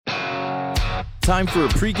Time for a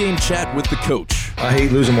pregame chat with the coach. I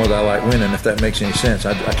hate losing more than I like winning, if that makes any sense.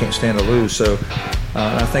 I can't stand to lose. So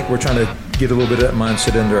I think we're trying to get a little bit of that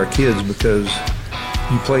mindset into our kids because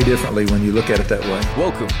you play differently when you look at it that way.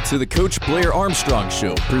 Welcome to the Coach Blair Armstrong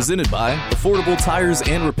Show, presented by Affordable Tires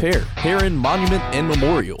and Repair, Heron Monument and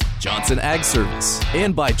Memorial, Johnson Ag Service,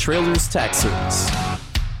 and by Trailers Tax Service.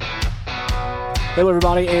 Hello,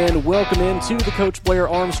 everybody, and welcome into the Coach Blair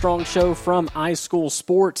Armstrong Show from iSchool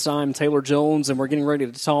Sports. I'm Taylor Jones, and we're getting ready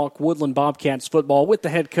to talk Woodland Bobcats football with the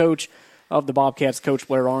head coach of the Bobcats, Coach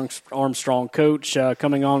Blair Armstrong. Coach,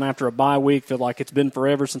 coming on after a bye week, feel like it's been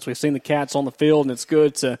forever since we've seen the Cats on the field, and it's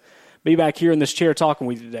good to be back here in this chair talking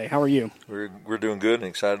with you today. How are you? We're doing good and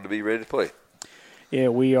excited to be ready to play. Yeah,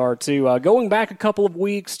 we are too. Going back a couple of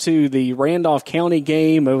weeks to the Randolph County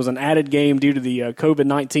game, it was an added game due to the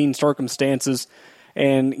COVID-19 circumstances.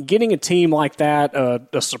 And getting a team like that,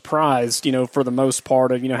 a surprise, for the most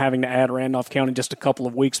part of, having to add Randolph County just a couple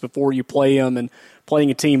of weeks before you play them and playing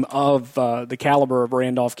a team of the caliber of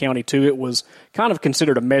Randolph County too, it was kind of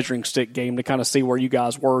considered a measuring stick game to kind of see where you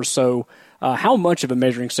guys were. So how much of a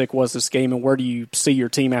measuring stick was this game, and where do you see your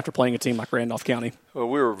team after playing a team like Randolph County? Well,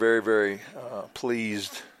 we were very, very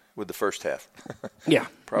pleased with the first half. Yeah.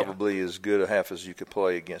 Probably as good a half as you could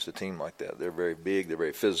play against a team like that. They're very big, they're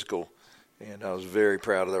very physical. And I was very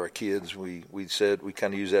proud of our kids. We said we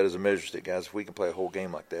kind of use that as a measure stick, guys. If we can play a whole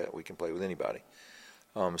game like that, we can play with anybody.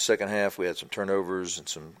 Second half, we had some turnovers and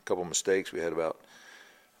some couple of mistakes. We had to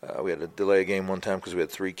delay a game one time because we had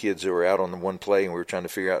three kids that were out on the one play, and we were trying to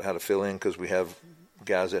figure out how to fill in because we have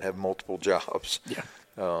guys that have multiple jobs. Yeah.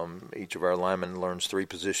 Each of our linemen learns three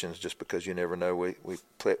positions just because you never know. We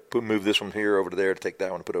move this one here over to there to take that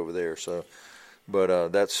one and put over there. So.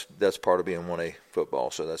 But that's part of being 1A football,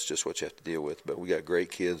 so that's just what you have to deal with. But we got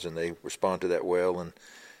great kids, and they respond to that well, and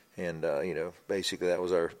basically that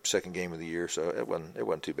was our second game of the year, so it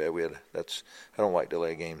wasn't too bad. I don't like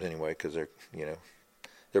delay games anyway because they're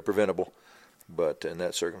preventable, but in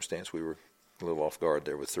that circumstance we were a little off guard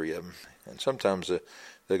there with three of them, and sometimes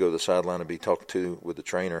they go to the sideline and be talked to with the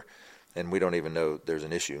trainer. And we don't even know there's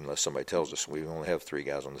an issue unless somebody tells us. We only have three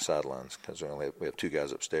guys on the sidelines because we have two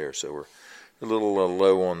guys upstairs. So we're a little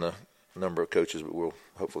low on the number of coaches, but we'll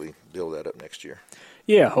hopefully build that up next year.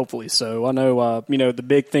 Yeah, hopefully so. I know, the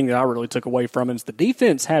big thing that I really took away from it is the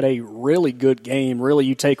defense had a really good game. Really,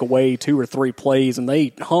 you take away 2 or 3 plays, and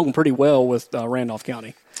they hung pretty well with Randolph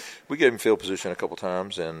County. We gave them field position a couple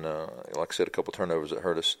times, and like I said, a couple turnovers that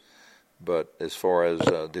hurt us. But as far as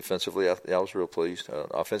defensively, I was real pleased.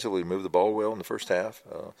 Offensively, we moved the ball well in the first half.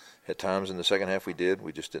 At times in the second half we did.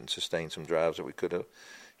 We just didn't sustain some drives that we could have.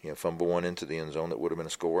 Fumble one into the end zone that would have been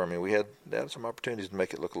a score. I mean, we had some opportunities to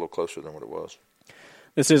make it look a little closer than what it was.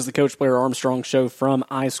 This is the Coach Blair Armstrong Show from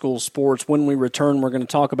iSchool Sports. When we return, we're going to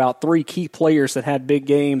talk about 3 key players that had big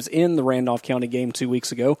games in the Randolph County game 2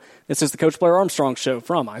 weeks ago. This is the Coach Blair Armstrong Show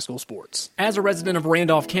from iSchool Sports. As a resident of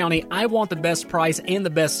Randolph County, I want the best price and the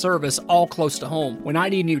best service all close to home. When I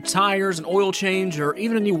need new tires, an oil change, or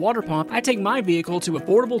even a new water pump, I take my vehicle to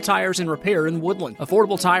Affordable Tires and Repair in Woodland.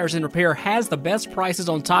 Affordable Tires and Repair has the best prices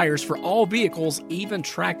on tires for all vehicles, even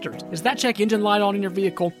tractors. Is that check engine light on in your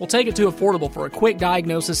vehicle? We'll take it to Affordable for a quick diagnosis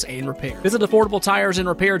and repair. Visit Affordable Tires and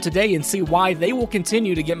Repair today and see why they will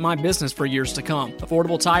continue to get my business for years to come.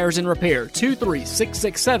 Affordable Tires and Repair,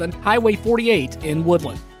 23667 Highway 48 in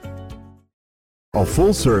Woodland. A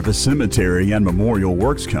full-service cemetery and memorial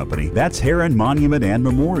works company, that's Heron Monument and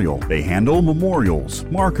Memorial. They handle memorials,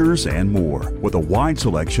 markers, and more, with a wide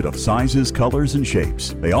selection of sizes, colors, and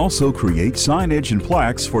shapes. They also create signage and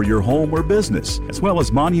plaques for your home or business, as well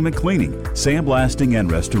as monument cleaning, sandblasting,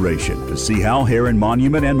 and restoration. To see how Heron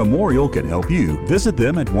Monument and Memorial can help you, visit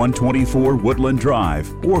them at 124 Woodland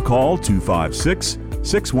Drive or call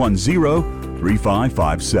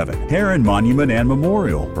 256-610-3557. Heron Monument and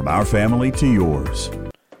Memorial, from our family to yours.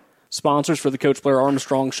 Sponsors for the Coach Blair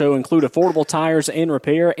Armstrong Show include Affordable Tires and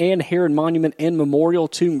Repair and Heron Monument and Memorial,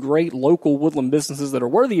 2 great local Woodland businesses that are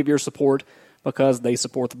worthy of your support because they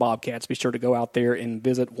support the Bobcats. Be sure to go out there and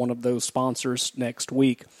visit one of those sponsors next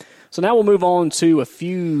week. So now we'll move on to a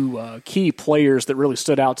few key players that really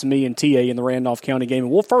stood out to me in TA in the Randolph County game.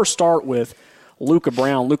 And we'll first start with Luca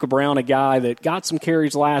Brown. Luca Brown, a guy that got some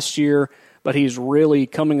carries last year, but he's really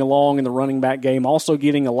coming along in the running back game, also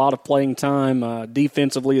getting a lot of playing time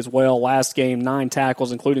defensively as well. Last game, 9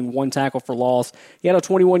 tackles, including 1 tackle for loss. He had a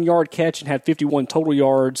 21-yard catch and had 51 total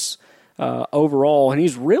yards overall, and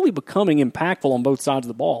he's really becoming impactful on both sides of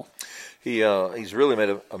the ball. He's really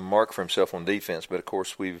made a mark for himself on defense, but, of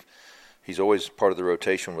course, we've he's always part of the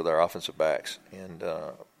rotation with our offensive backs. And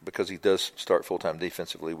because he does start full-time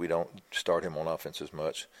defensively, we don't start him on offense as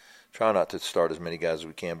much. Try not to start as many guys as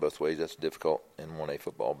we can both ways. That's difficult in 1A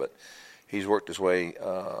football. But he's worked his way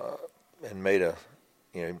and made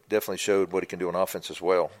definitely showed what he can do on offense as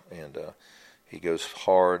well. And he goes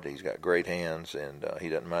hard. He's got great hands, and he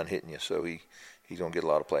doesn't mind hitting you. So he's going to get a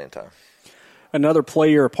lot of playing time. Another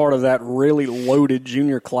player, a part of that really loaded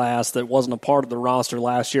junior class that wasn't a part of the roster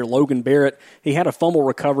last year, Logan Barrett. He had a fumble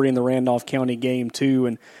recovery in the Randolph County game, too.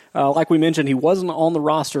 And like we mentioned, he wasn't on the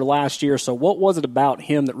roster last year. So what was it about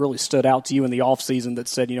him that really stood out to you in the offseason that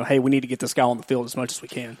said, hey, we need to get this guy on the field as much as we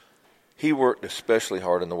can? He worked especially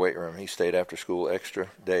hard in the weight room. He stayed after school extra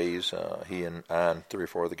days. He and I and 3 or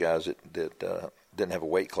 4 of the guys that didn't have a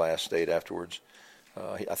weight class stayed afterwards.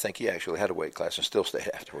 I think he actually had a weight class and still stayed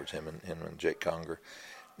afterwards, him and Jake Conger.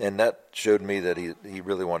 And that showed me that he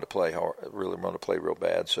really wanted to play hard, really wanted to play real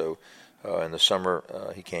bad. So in the summer,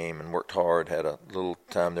 he came and worked hard, had a little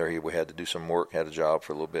time there. We had to do some work, had a job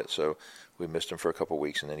for a little bit. So we missed him for a couple of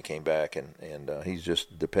weeks, and then he came back. And he's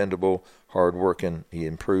just dependable, hard-working. He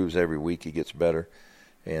improves every week. He gets better.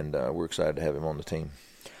 And we're excited to have him on the team.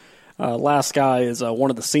 Last guy is one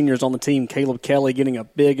of the seniors on the team, Caleb Kelly, getting a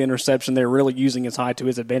big interception there, really using his height to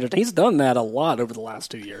his advantage. He's done that a lot over the last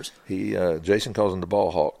 2 years. Jason calls him the ball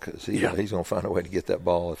hawk because he's going to find a way to get that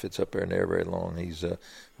ball if it's up there in the air very long. He's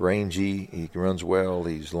rangy, he runs well,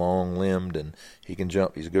 he's long-limbed, and he can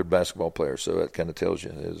jump. He's a good basketball player, so that kind of tells you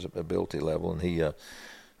his ability level, and he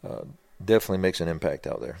definitely makes an impact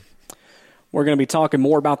out there. We're going to be talking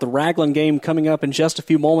more about the Ragland game coming up in just a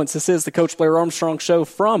few moments. This is the Coach Blair Armstrong Show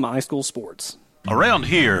from High School Sports. Around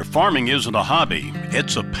here, farming isn't a hobby,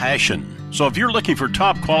 it's a passion. So if you're looking for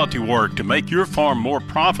top quality work to make your farm more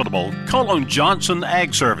profitable, call on Johnson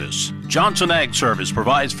Ag Service. Johnson Ag Service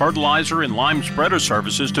provides fertilizer and lime spreader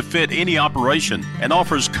services to fit any operation and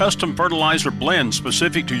offers custom fertilizer blends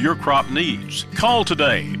specific to your crop needs. Call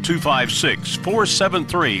today,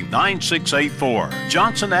 256-473-9684.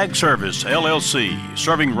 Johnson Ag Service, LLC,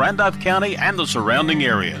 serving Randolph County and the surrounding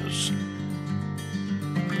areas.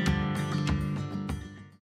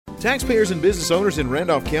 Taxpayers and business owners in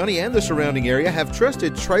Randolph County and the surrounding area have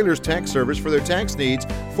trusted Trailers Tax Service for their tax needs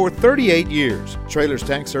for 38 years. Trailers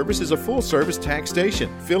Tax Service is a full-service tax station,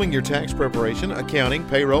 filling your tax preparation, accounting,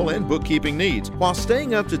 payroll, and bookkeeping needs while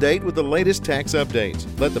staying up to date with the latest tax updates.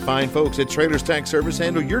 Let the fine folks at Trailers Tax Service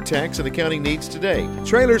handle your tax and accounting needs today.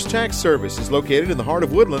 Trailers Tax Service is located in the heart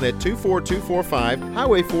of Woodland at 24245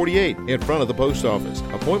 Highway 48 in front of the post office.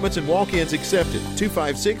 Appointments and walk-ins accepted.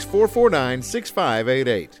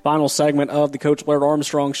 256-449-6588. Final segment of the Coach Blair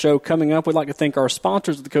Armstrong Show coming up. We'd like to thank our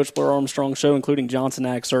sponsors of the Coach Blair Armstrong Show, including Johnson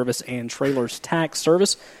Ag Service and Trailers Tax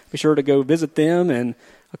Service. Be sure to go visit them and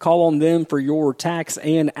call on them for your tax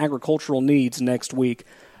and agricultural needs next week.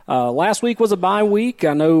 Last week was a bye week.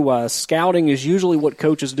 I know scouting is usually what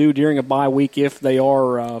coaches do during a bye week if they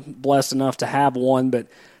are blessed enough to have one, but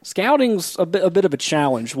scouting's a bit of a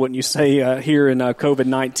challenge, wouldn't you say, here in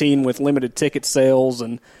COVID-19 with limited ticket sales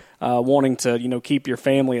and wanting to, keep your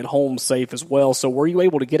family at home safe as well. So were you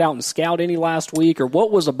able to get out and scout any last week, or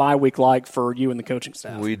what was a bye week like for you and the coaching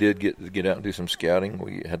staff? We did get out and do some scouting.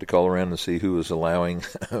 We had to call around to see who was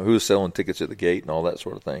who was selling tickets at the gate and all that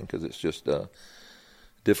sort of thing, because it's just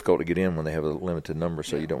difficult to get in when they have a limited number,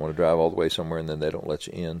 so you don't want to drive all the way somewhere and then they don't let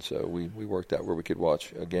you in. So we worked out where we could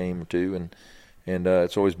watch a game or two, and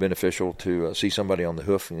it's always beneficial to see somebody on the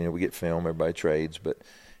hoof. We get film, everybody trades, but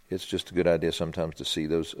it's just a good idea sometimes to see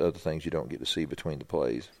those other things you don't get to see between the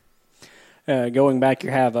plays. Going back,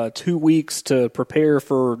 you have 2 weeks to prepare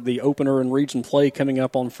for the opener and region play coming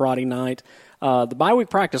up on Friday night. The bye week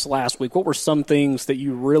practice last week, what were some things that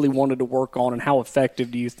you really wanted to work on, and how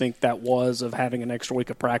effective do you think that was of having an extra week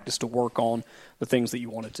of practice to work on the things that you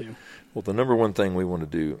wanted to? Well, the number one thing we want to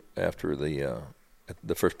do after the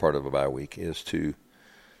first part of a bye week is to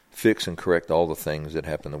fix and correct all the things that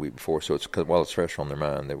happened the week before. So while it's fresh on their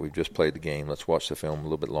mind that we've just played the game, let's watch the film a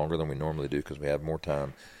little bit longer than we normally do because we have more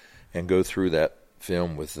time, and go through that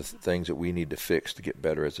film with the things that we need to fix to get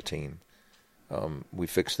better as a team. We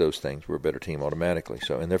fix those things, we're a better team automatically.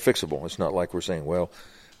 So, and they're fixable. It's not like we're saying, well,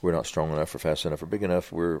 we're not strong enough or fast enough or big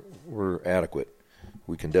enough. We're adequate.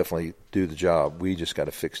 We can definitely do the job. We just got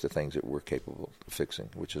to fix the things that we're capable of fixing,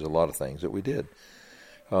 which is a lot of things that we did.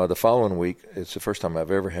 The following week, it's the first time I've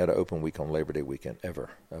ever had an open week on Labor Day weekend, ever.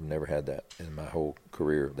 I've never had that in my whole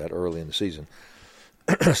career that early in the season.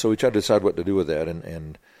 So we tried to decide what to do with that,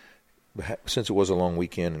 and since it was a long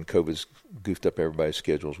weekend and COVID's goofed up everybody's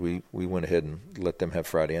schedules, we went ahead and let them have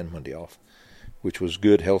Friday and Monday off, which was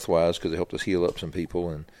good health-wise because it helped us heal up some people,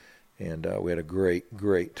 And we had a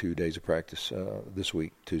great 2 days of practice this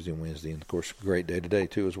week, Tuesday and Wednesday. And, of course, great day today,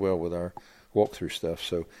 too, as well with our walkthrough stuff.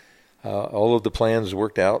 So all of the plans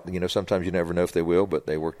worked out. Sometimes you never know if they will, but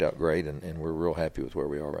they worked out great, and we're real happy with where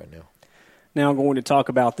we are right now. Now I'm going to talk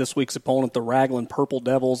about this week's opponent, the Ragland Purple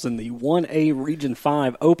Devils, in the 1A Region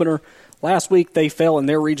 5 opener. Last week they fell in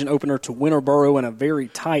their region opener to Winterboro in a very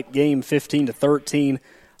tight game, 15-13.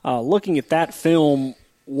 Looking at that film,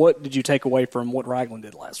 what did you take away from what Ragland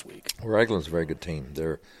did last week? Well, Ragland's a very good team.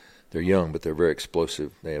 They're young, but they're very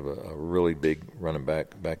explosive. They have a really big running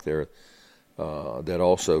back there that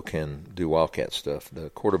also can do Wildcat stuff. The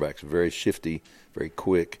quarterback's very shifty, very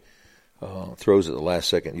quick. Throws it the last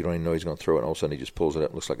second. You don't even know he's going to throw it, and all of a sudden he just pulls it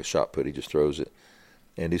up. It looks like a shot put. He just throws it,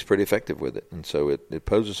 and he's pretty effective with it. And so it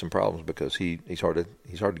poses some problems because he's hard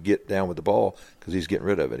to get down with the ball because he's getting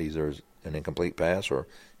rid of it. Either an incomplete pass or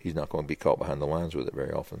he's not going to be caught behind the lines with it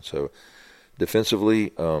very often. So defensively,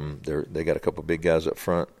 they got a couple of big guys up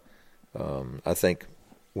front. I think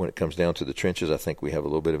when it comes down to the trenches, I think we have a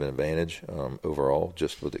little bit of an advantage overall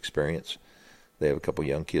just with experience. They have a couple of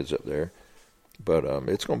young kids up there. But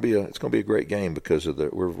it's going to be a great game because of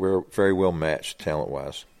we're very well matched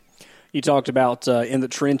talent-wise. You talked about in the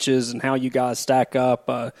trenches and how you guys stack up.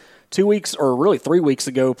 2 weeks, or really 3 weeks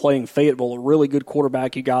ago, playing Fayetteville, a really good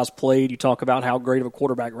quarterback you guys played. You talk about how great of a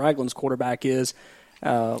quarterback Ragland's quarterback is.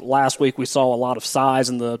 Last week we saw a lot of size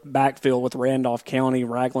in the backfield with Randolph County.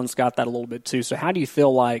 Ragland's got that a little bit too. So how do you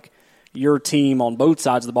feel like your team on both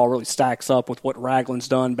sides of the ball really stacks up with what Ragland's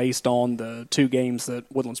done based on the 2 games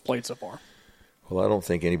that Woodland's played so far? Well, I don't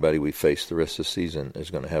think anybody we face the rest of the season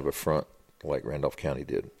is going to have a front like Randolph County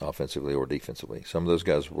did, offensively or defensively. Some of those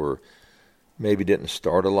guys maybe didn't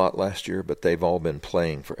start a lot last year, but they've all been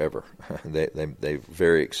playing forever. They're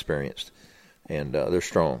very experienced, and they're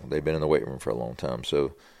strong. They've been in the weight room for a long time.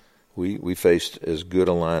 So we faced as good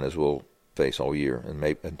a line as we'll face all year, and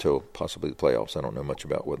maybe until possibly the playoffs. I don't know much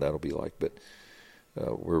about what that'll be like, but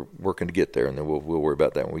we're working to get there, and then we'll worry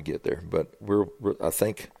about that when we get there. But I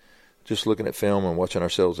think, just looking at film and watching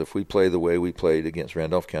ourselves, if we play the way we played against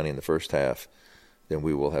Randolph County in the first half, then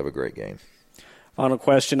we will have a great game. Final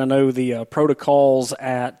question. I know the protocols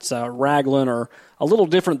at Ragland are a little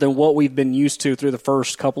different than what we've been used to through the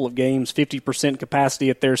first couple of games, 50% capacity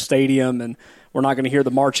at their stadium, and we're not going to hear the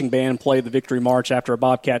marching band play the victory march after a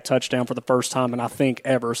Bobcat touchdown for the first time, and I think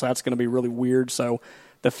ever, so that's going to be really weird. So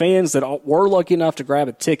the fans that were lucky enough to grab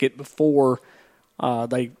a ticket before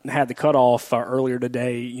they had the cutoff earlier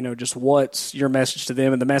today, just what's your message to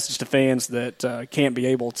them and the message to fans that can't be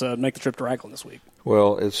able to make the trip to Ragland this week?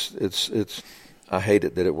 Well, it's I hate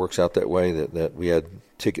it that it works out that way, that we had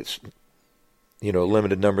tickets, a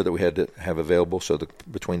limited number that we had to have available. So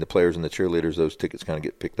between the players and the cheerleaders, those tickets kind of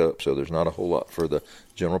get picked up. So there's not a whole lot for the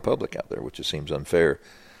general public out there, which just seems unfair.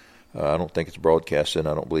 I don't think it's broadcasted.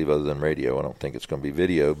 I don't believe other than radio. I don't think it's going to be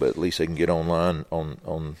video, but at least they can get online on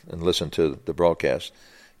and listen to the broadcast.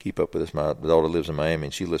 Keep up with this. My daughter lives in Miami,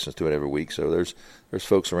 and she listens to it every week. So there's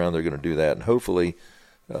folks around that are going to do that, and hopefully,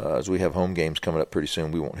 as we have home games coming up pretty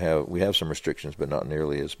soon, we have some restrictions, but not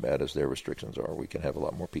nearly as bad as their restrictions are. We can have a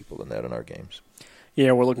lot more people than that in our games.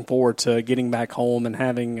 Yeah, we're looking forward to getting back home and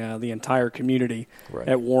having the entire community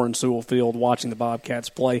at Warren Sewell Field watching the Bobcats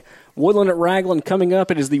play. Woodland at Ragland coming up.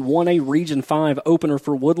 It is the 1A Region 5 opener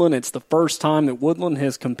for Woodland. It's the first time that Woodland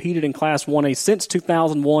has competed in Class 1A since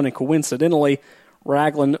 2001, and coincidentally,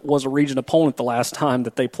 Ragland was a region opponent the last time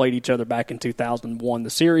that they played each other back in 2001. The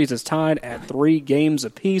series is tied at 3 games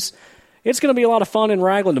apiece. It's going to be a lot of fun in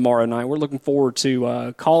Ragland tomorrow night. We're looking forward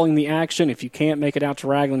to calling the action. If you can't make it out to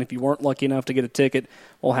Ragland, if you weren't lucky enough to get a ticket,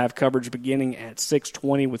 we'll have coverage beginning at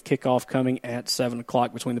 6:20 with kickoff coming at 7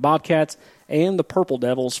 o'clock between the Bobcats and the Purple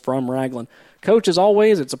Devils from Ragland. Coach, as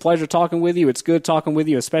always, it's a pleasure talking with you. It's good talking with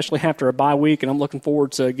you, especially after a bye week, and I'm looking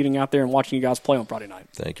forward to getting out there and watching you guys play on Friday night.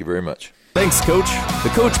 Thank you very much. Thanks, Coach.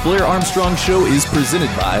 The Coach Blair Armstrong Show is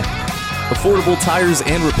presented by Affordable Tires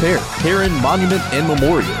and Repair, Heron Monument and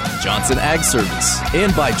Memorial, Johnson Ag Service,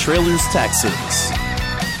 and by Trailers Tax Service.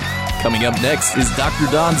 Coming up next is Dr.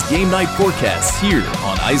 Don's Game Night Forecast here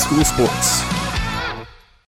on iSchool Sports.